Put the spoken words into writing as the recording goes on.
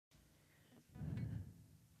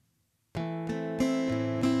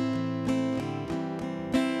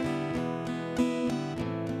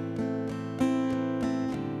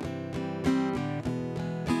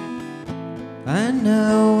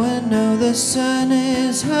I know the sun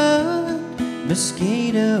is hot.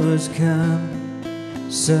 Mosquitoes come,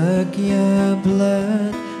 suck your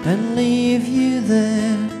blood and leave you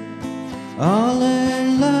there, all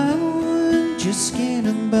alone, just skin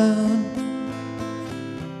and bone.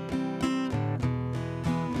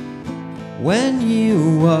 When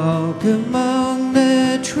you walk among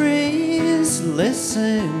the trees,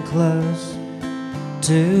 listen close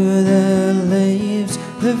to the leaves.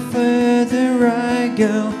 The further I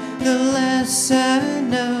go, the less I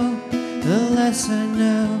know, the less I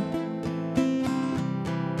know.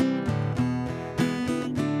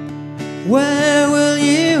 Where will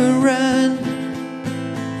you run?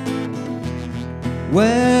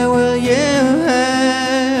 Where will you hide?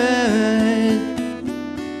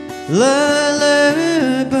 Lullabies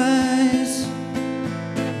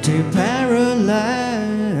to paralyze.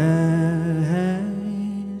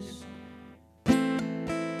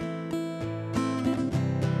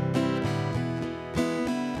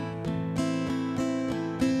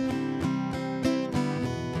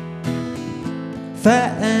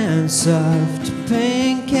 Fat and soft,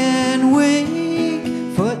 pink and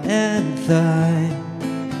weak, foot and thigh,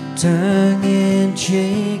 tongue in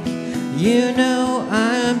cheek. You know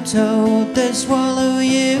I'm told they swallow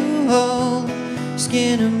you whole,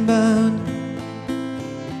 skin and bone.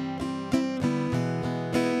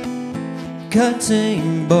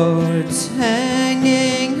 Cutting boards,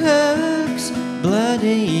 hanging hooks,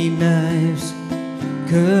 bloody knives,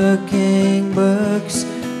 cooking books,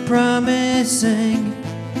 promising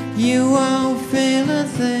you won't feel a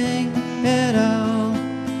thing at all.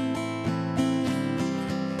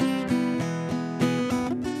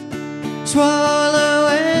 Swallow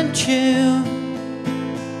and chew,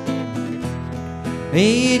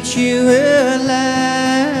 eat you alive.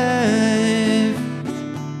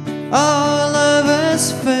 All of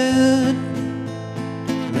us food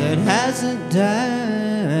that hasn't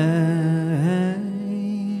died.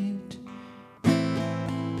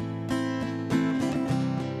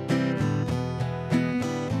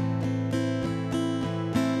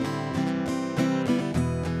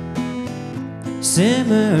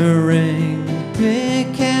 Simmering,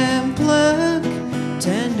 pick and pluck,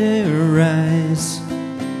 tenderize,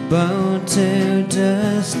 bone to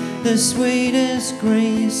dust, the sweetest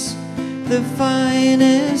grease, the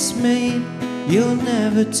finest meat you'll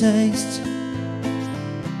never taste.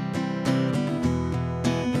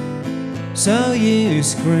 So you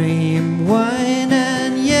scream, whine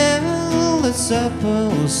and yell, the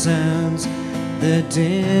supple sounds, the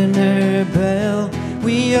dinner bell.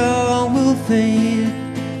 We all will feed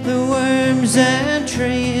the worms and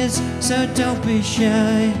trees, so don't be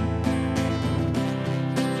shy.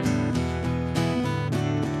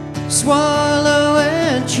 Swallow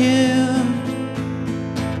and chew,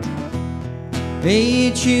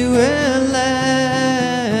 eat you alive.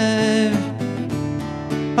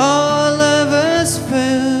 All of us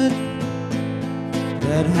food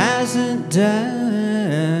that hasn't died.